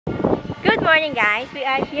Good morning guys! We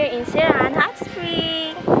are here in Siraan Hot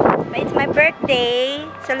Spring. It's my birthday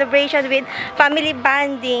celebration with family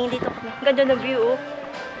bonding. Dito kami. Ganda na view.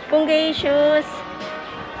 Pungacious.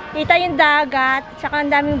 Kita yung dagat. Tsaka ang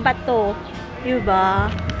daming bato. Diba?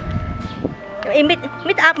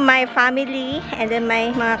 Meet up my family and then my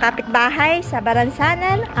mga kapitbahay sa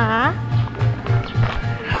Baransanan.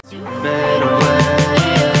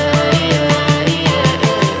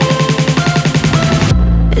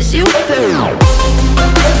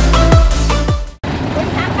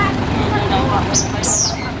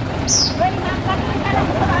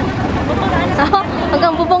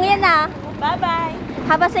 Hanggang bubong yan Bye-bye.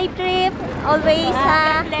 Have a safe trip. Always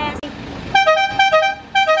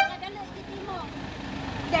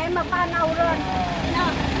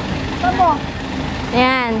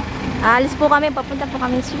Ayan. Alis po kami. Papunta po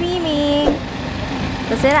kami swimming.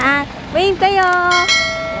 Sa Siraan. Wave kayo.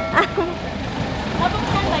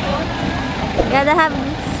 Mabuksan ba yun? Gotta have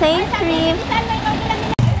safe trip.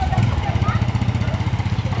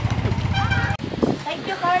 Thank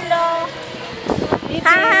you, Carlo.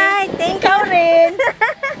 Hi! Thank you rin.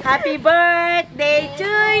 Happy birthday to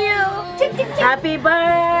you. Happy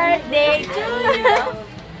birthday to you.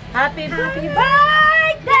 Happy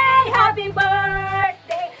birthday. Happy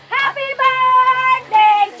birthday. Happy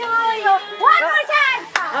birthday to you. One more time.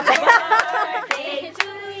 Happy birthday to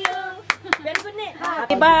you.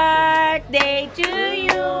 Happy birthday to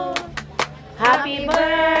you. Happy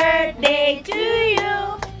birthday to you.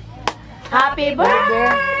 Happy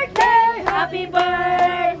birthday. Happy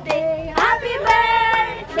birthday. Happy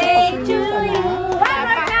birthday to you. One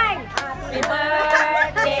more time. Happy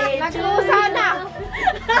birthday to you.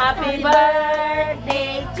 Happy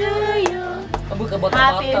birthday to you. Happy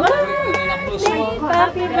birthday.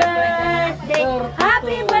 Happy birthday.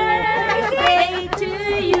 Happy birthday to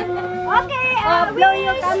you. Okay, blow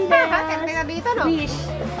your candle. Wish.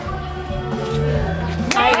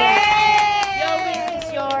 Your wish is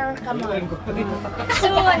your command.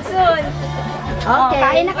 Soon. Okay.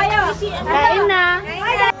 Kain na kayo. Kain na.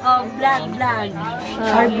 Oh, vlog.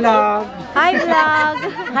 Hi vlog. Hi vlog.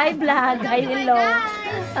 Hi vlog. Hi hello.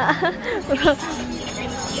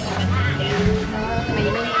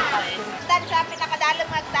 Tan sa pinakadalang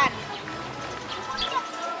magtan.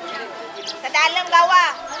 Sa dalang gawa.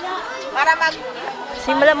 Para mag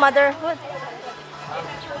Simula motherhood.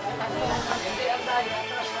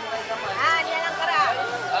 yan ang para.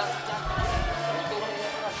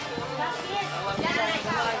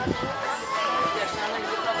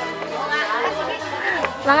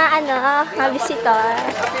 Mga mga visitor.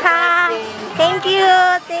 Hi! Thank you!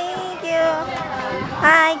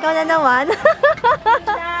 Hi! Ikaw na naman.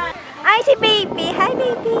 Ay, si baby! Hi,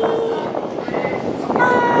 baby!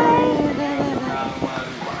 Hi!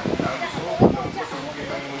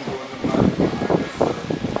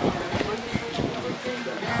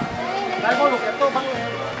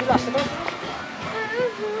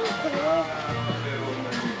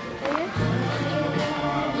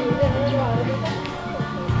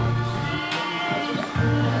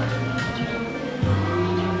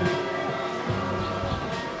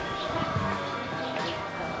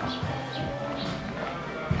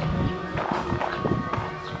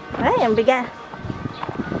 Ay, ang bigat.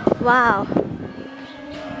 Wow.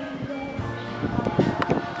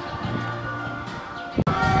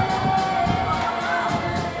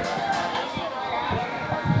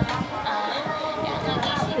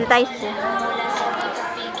 Dito tayo siya.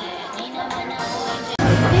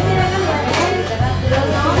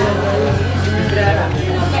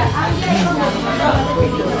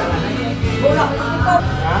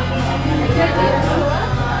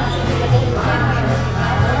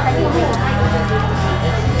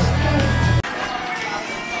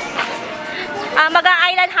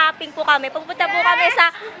 Mag-island hopping po kami. Pupunta po kami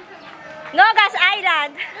sa Nogas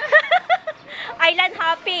Island. Island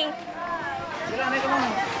hopping.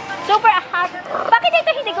 Super hot. Bakit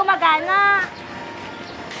ito hindi gumagana?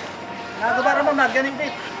 Nagabara mo magaling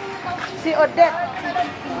dit. Si Odette.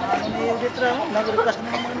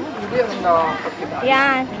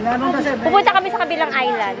 Yan. Pupunta kami sa kabilang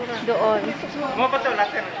island. Doon.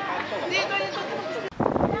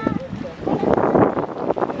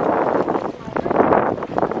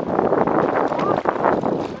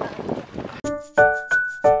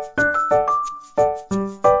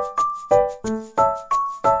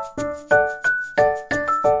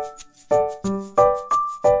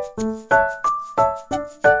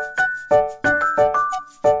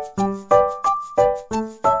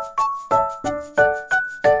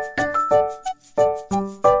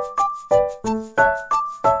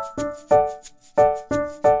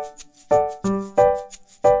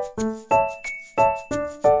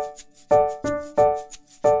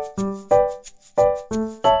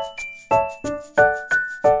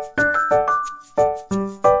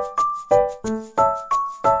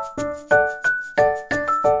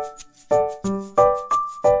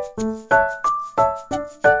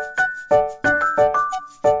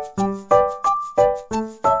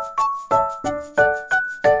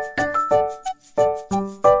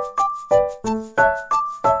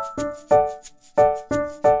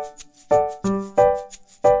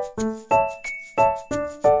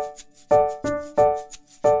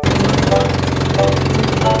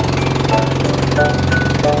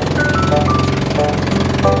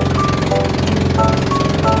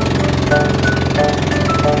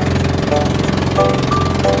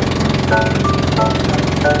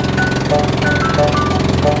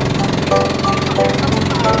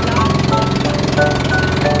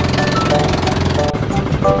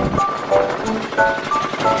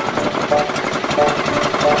 Very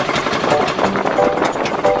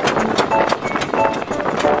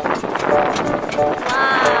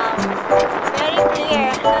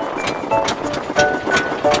clear.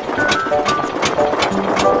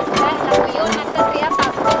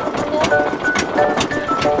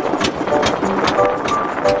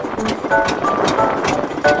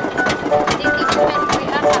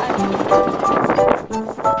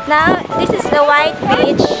 Now, this is the white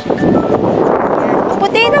beach.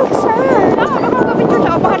 Puti na saan? Nakakapicture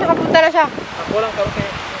siya. Baka nakapunta na siya.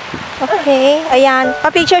 Okay, ayan.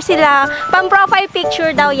 Pa-picture sila. Pang-profile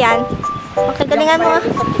picture daw yan. Okay, galingan mo.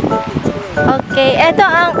 Okay, ito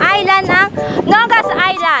ang island ng Nogas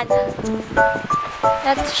Island.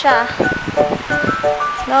 Ito siya.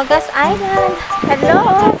 Nogas Island. Hello.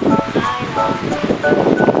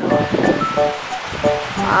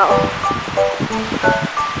 Wow.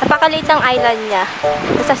 Napakaliit ng island niya.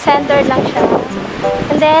 Sa center lang siya.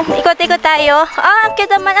 And then, ikot-ikot tayo. Ah, ang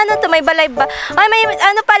cute naman. Ano to? May balay ba? Ay, may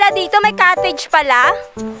ano pala dito? May cottage pala.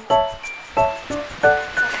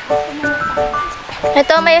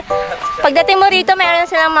 Ito, may... Pagdating mo rito, mayroon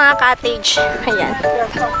silang mga cottage. Ayan.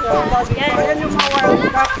 Ayan yung mga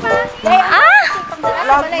wildcat. Ah!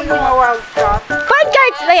 Alam mo yung mga wildcat.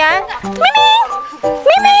 Wildcat ba yan? Miming!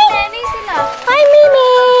 Miming! Hi,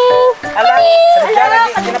 Miming! Alam,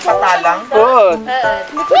 hindi na patalang. Oo.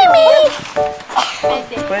 Miming!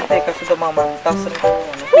 Pwede kasi ito mga mantas rin.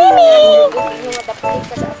 Miming!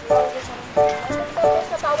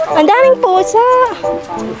 Ang daming pusa.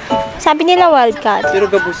 Sabi nila wildcat. Pero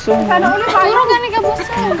gabusong. Puro gani ka buso.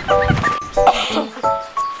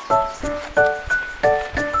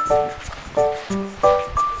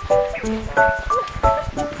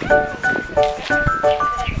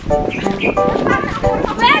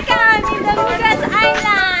 Welcome to the Nogas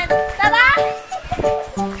Island! Tara!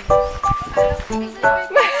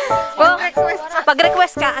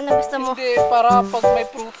 Pag-request ka, ano gusto mo? Hindi, para pag may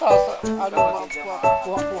prutas, ano,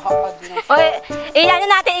 kuha-kuha ka din. O, ano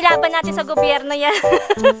natin, ilaban natin sa gobyerno yan.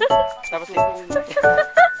 Tapos guys, dito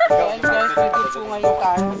po ngayon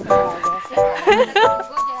tayo.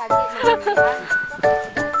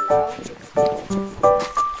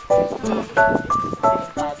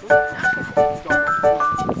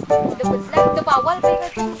 Bawal pa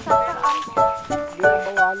yung Siraan. Hindi na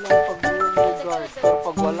bawalan pag lugar. Pero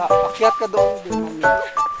pag wala, akyat ka doon din.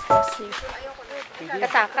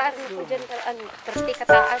 Kasakas. Diyan ka, 30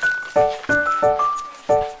 kataas.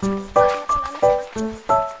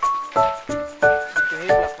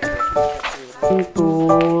 1,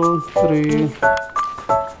 2, 3.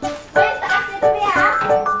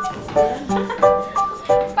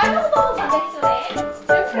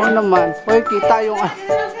 Oo naman. Hoy, kita yung...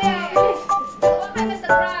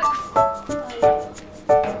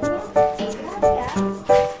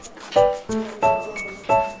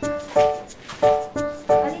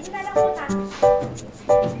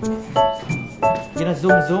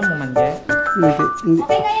 Gina-zoom mo man, Jay? Hindi.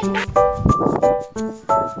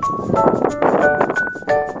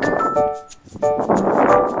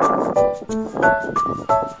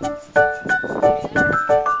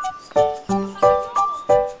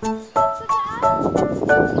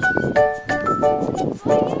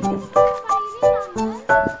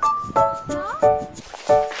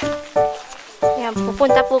 Yan,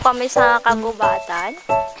 pupunta po kami sa kagubatan.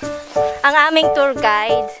 Ang aming tour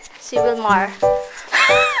guide, si Wilmar.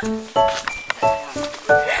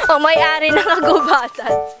 O may-ari ng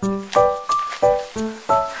kagubatan.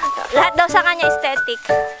 Lahat daw sa kanya aesthetic.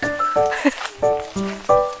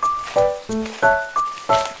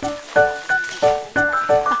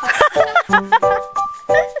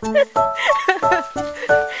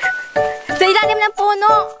 Sa ilalim ng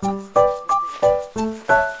puno.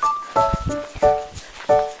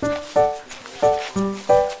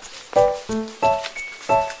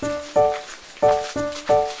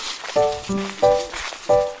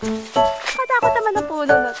 Katakot naman ang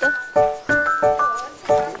puno na to.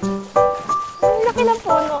 Ang laki ng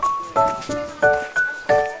puno.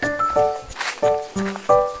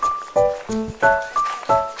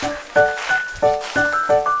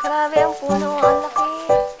 Grabe ang puno. Ang laki.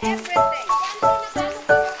 Grabe.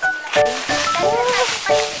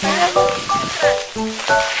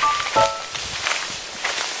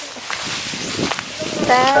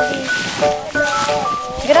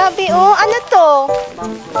 Grabe oh. Ano to?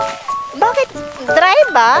 Bakit? Dry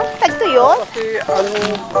ba? Tagtuyo?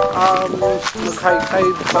 Kasi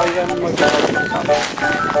mag-high-tide pa yan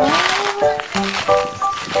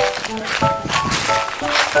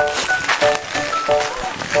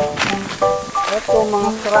Ito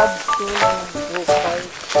mga crabs.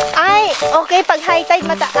 Ay, okay, pag high tide,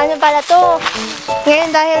 ano pala to? Ngayon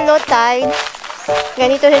dahil low tide,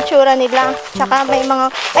 ganito yung tsura nila. Tsaka may mga,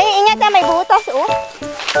 ay, ingat na, may butas, oh.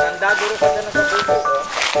 Nandaduro ka na sa buto.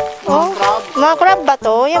 Oh, mga crab ba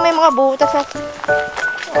to? Yan, may mga butas at,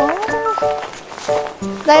 oh.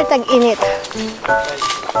 Dahil tag-init.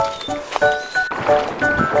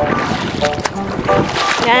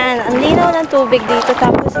 Yan, ang linaw ng tubig dito.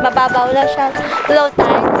 Tapos mababaw na siya. Low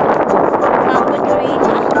tide. Mango tree.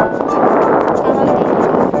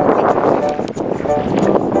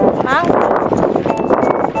 Mango.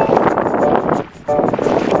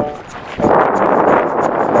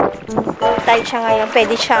 Low tide siya ngayon.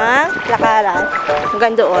 Pwede siyang lakaran.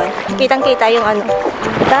 Hanggang doon. Kitang-kita yung ano,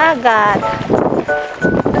 dagat.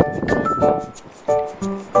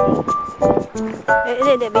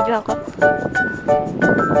 Hindi, videohan ko.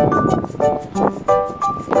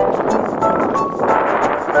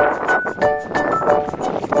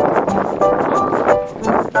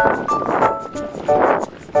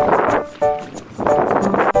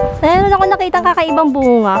 Meron ako nakitang kakaibang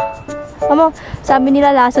bunga. Sabi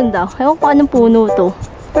nila lason daw. Ewan ko anong puno to.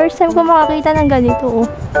 First time ko makakita ng ganito, oh.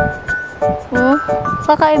 Oh,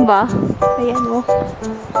 kakaiba. Ayan, oh.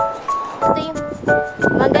 Ito yung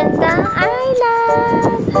magandang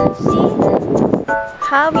island. See?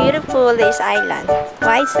 How beautiful is island.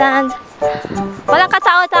 White sand. Walang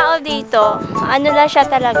katao-tao dito. Ano lang siya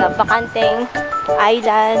talaga, bakanteng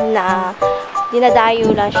island na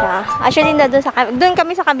dinadayo lang siya. Actually, doon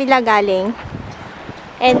kami sa kabila galing.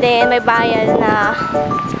 And then, may bayad na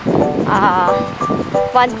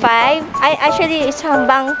 1.5. Ay, actually, isang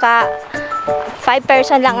bangka, 5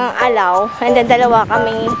 person lang ang allow. And then, dalawa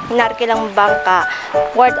kami, hinarkilang bangka,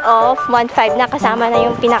 worth of 1.5 na kasama na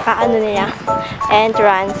yung pinaka-ano nila,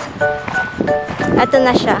 entrance. Ito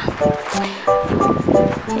na siya.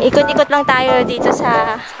 Ikot-ikot lang tayo dito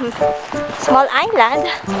sa small island.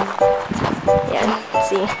 Yan,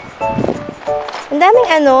 see. Ang daming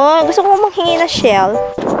ano, gusto ko manghingi na shell.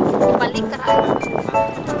 Balik ka.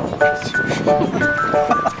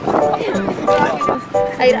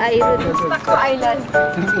 Air-air. Paco Island.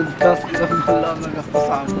 Nagtas lang lang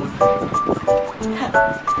nagkapasamon.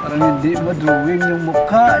 Parang hindi madrawing yung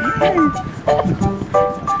mukha.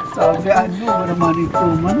 Sabi ano, maraman ito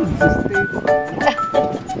man, nagsistay ko.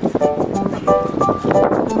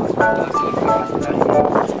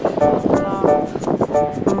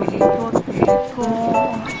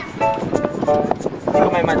 Hindi ko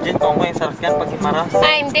ma-imagine kung may sarap yan pag himaras.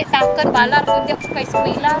 Ay, hindi. Takot. Balar. Hindi ako kay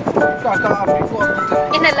eskwela. Kakaabi ko ang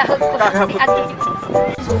Inalahod ko si ate.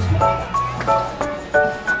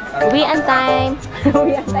 Uwian time.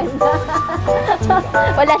 Uwian time na.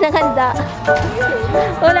 Wala nang handa.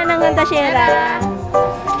 Wala nang handa, Shera.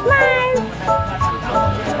 Smile!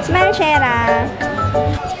 Smile, Shera.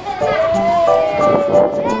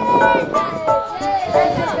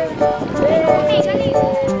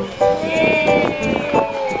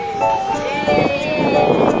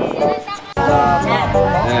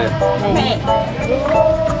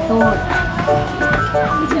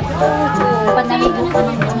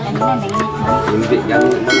 Hindi, yan.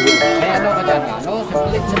 May ano ka dyan? Ano?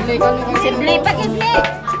 Simple ka nyo. Simple pa, simple.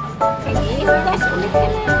 Ihugas ulit ka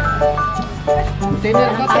na.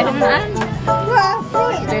 Dinner ka Ay, naman.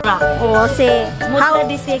 Oh, say, how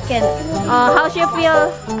the second. how's you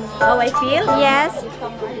feel? How I feel? Yes.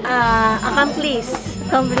 Accomplished.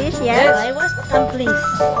 Accomplished, yes. I was accomplished.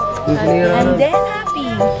 Clear. And then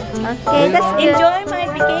happy. Okay, that's good. Enjoy my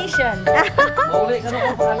vacation.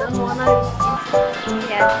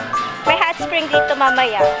 Yan. May hot spring dito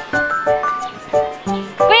mamaya.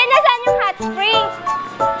 Kuya, nasaan yung hot spring?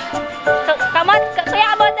 Kuya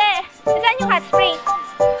Kabote, nasaan yung hot spring?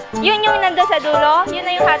 Yun yung nandun sa dulo? Yun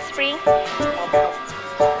na yung hot spring?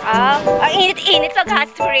 Ang init-init pag hot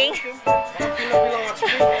spring.